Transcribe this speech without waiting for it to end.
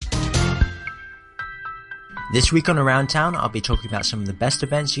This week on Around Town, I'll be talking about some of the best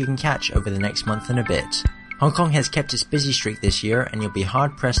events you can catch over the next month and a bit. Hong Kong has kept its busy streak this year, and you'll be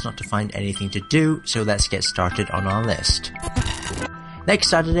hard-pressed not to find anything to do, so let's get started on our list. Next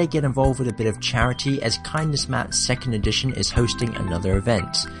Saturday, get involved with a bit of charity as Kindness Mat's second edition is hosting another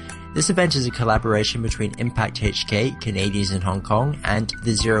event. This event is a collaboration between Impact HK, Canadians in Hong Kong, and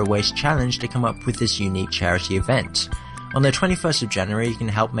the Zero Waste Challenge to come up with this unique charity event. On the 21st of January, you can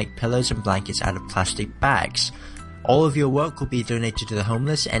help make pillows and blankets out of plastic bags. All of your work will be donated to the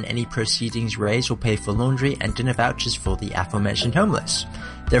homeless, and any proceedings raised will pay for laundry and dinner vouchers for the aforementioned homeless.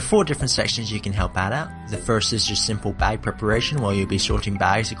 There are 4 different sections you can help out at. The first is just simple bag preparation, where you'll be sorting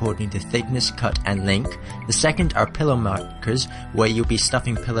bags according to thickness, cut, and length. The second are pillow markers, where you'll be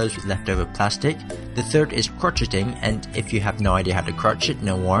stuffing pillows with leftover plastic. The third is crocheting, and if you have no idea how to crochet,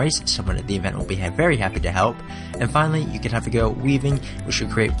 no worries, someone at the event will be very happy to help. And finally, you can have a go at weaving, which will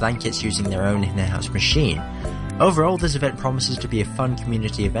create blankets using their own in-house machine. Overall, this event promises to be a fun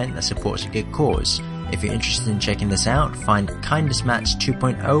community event that supports a good cause. If you're interested in checking this out, find Kindness Mats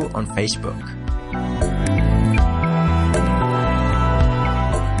 2.0 on Facebook.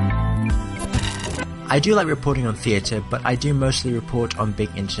 I do like reporting on theatre, but I do mostly report on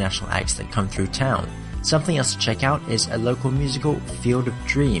big international acts that come through town. Something else to check out is a local musical, Field of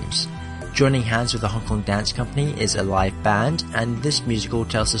Dreams. Joining hands with the Hong Kong Dance Company is a live band, and this musical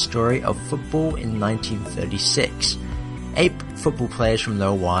tells the story of football in 1936. 8 football players from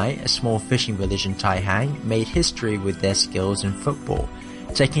Lo Wai, a small fishing village in Tai Hang, made history with their skills in football,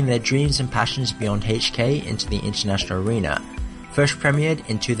 taking their dreams and passions beyond HK into the international arena. First premiered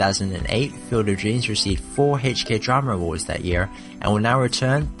in 2008, Field of Dreams received 4 HK Drama Awards that year, and will now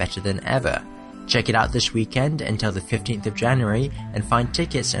return better than ever. Check it out this weekend until the 15th of January and find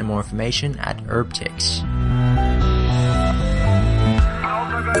tickets and more information at Urbtix.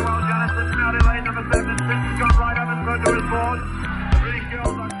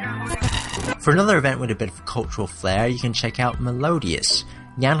 For another event with a bit of cultural flair, you can check out Melodious.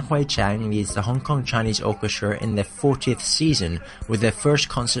 Yan Hui Chang leads the Hong Kong Chinese Orchestra in their 40th season with their first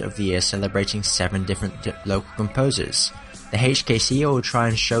concert of the year celebrating 7 different local composers. The HKCO will try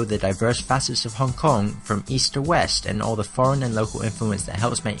and show the diverse facets of Hong Kong from east to west and all the foreign and local influence that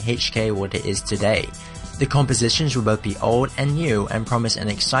helps make HK what it is today. The compositions will both be old and new and promise an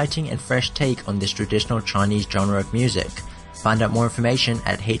exciting and fresh take on this traditional Chinese genre of music. Find out more information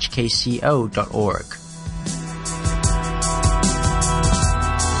at hkco.org.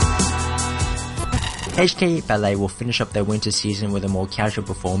 HK Ballet will finish up their winter season with a more casual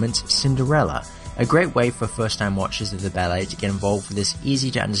performance, Cinderella. A great way for first-time watchers of the ballet to get involved with this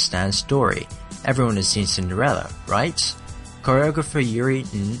easy-to-understand story. Everyone has seen Cinderella, right? Choreographer Yuri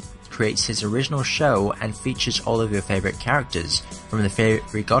Ng creates his original show and features all of your favorite characters, from the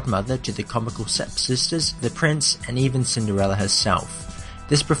fairy godmother to the comical stepsisters, the prince, and even Cinderella herself.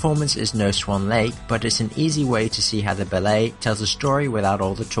 This performance is no Swan Lake, but it's an easy way to see how the ballet tells a story without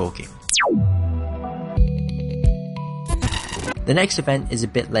all the talking. The next event is a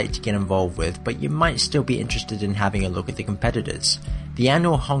bit late to get involved with, but you might still be interested in having a look at the competitors. The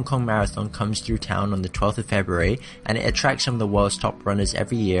annual Hong Kong Marathon comes through town on the 12th of February, and it attracts some of the world's top runners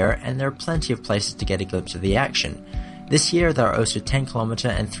every year, and there are plenty of places to get a glimpse of the action. This year there are also 10km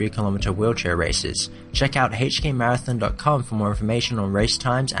and 3km wheelchair races. Check out hkmarathon.com for more information on race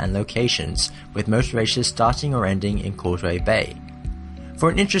times and locations, with most races starting or ending in Causeway Bay. For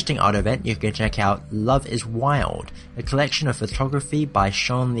an interesting art event, you can check out Love is Wild, a collection of photography by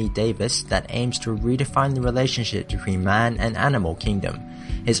Sean Lee Davis that aims to redefine the relationship between man and animal kingdom.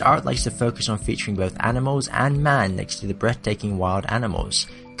 His art likes to focus on featuring both animals and man next to the breathtaking wild animals,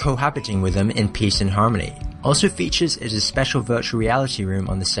 cohabiting with them in peace and harmony. Also features is a special virtual reality room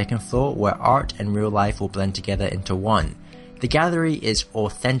on the 2nd floor where art and real life will blend together into one. The gallery is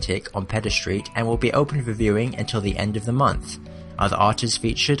Authentic on Pedder Street and will be open for viewing until the end of the month. Other artists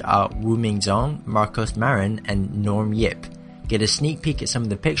featured are Wu Mingzong, Marcos Marin, and Norm Yip. Get a sneak peek at some of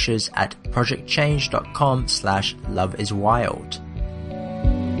the pictures at projectchange.com/loveiswild.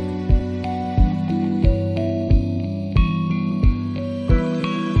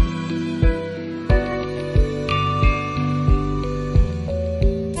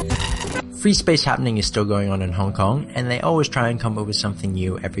 Free Space Happening is still going on in Hong Kong, and they always try and come up with something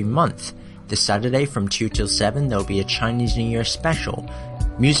new every month. This Saturday from 2 till 7 there'll be a Chinese New Year special.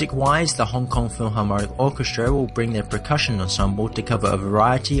 Music-wise, the Hong Kong Philharmonic Orchestra will bring their percussion ensemble to cover a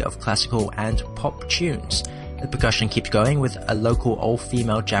variety of classical and pop tunes. The percussion keeps going with a local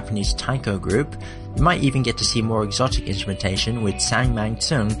all-female Japanese taiko group. You might even get to see more exotic instrumentation with Sang Mang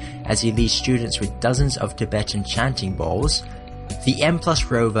Tsung as he leads students with dozens of Tibetan chanting bowls. The M+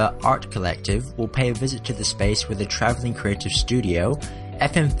 Rover Art Collective will pay a visit to the space with a travelling creative studio.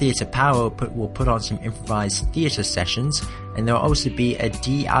 FM Theatre Power will put on some improvised theatre sessions, and there will also be a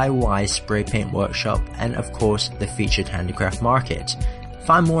DIY spray paint workshop and of course the featured handicraft market.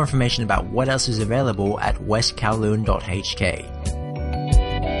 Find more information about what else is available at westkowloon.hk.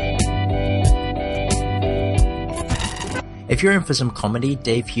 If you're in for some comedy,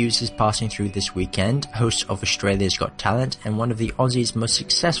 Dave Hughes is passing through this weekend, host of Australia's Got Talent and one of the Aussie's most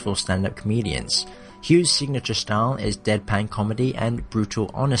successful stand-up comedians. Hughes' signature style is deadpan comedy and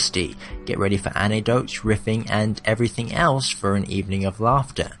brutal honesty. Get ready for anecdotes, riffing and everything else for an evening of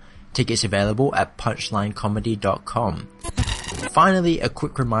laughter. Tickets available at punchlinecomedy.com. Finally, a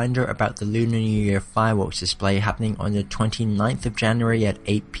quick reminder about the Lunar New Year fireworks display happening on the 29th of January at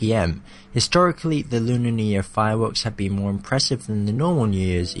 8 p.m. Historically, the Lunar New Year fireworks have been more impressive than the normal New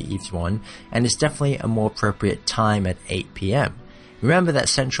Year's Eve's one, and it's definitely a more appropriate time at 8 p.m. Remember that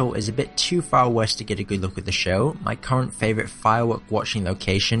Central is a bit too far west to get a good look at the show. My current favourite firework watching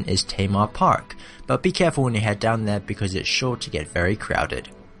location is Tamar Park, but be careful when you head down there because it's sure to get very crowded.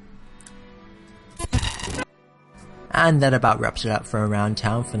 And that about wraps it up for Around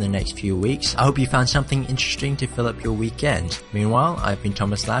Town for the next few weeks. I hope you found something interesting to fill up your weekend. Meanwhile, I've been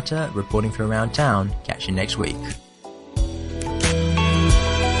Thomas Latta, reporting for Around Town. Catch you next week.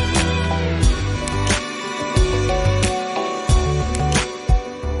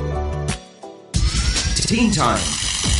 Teen Time.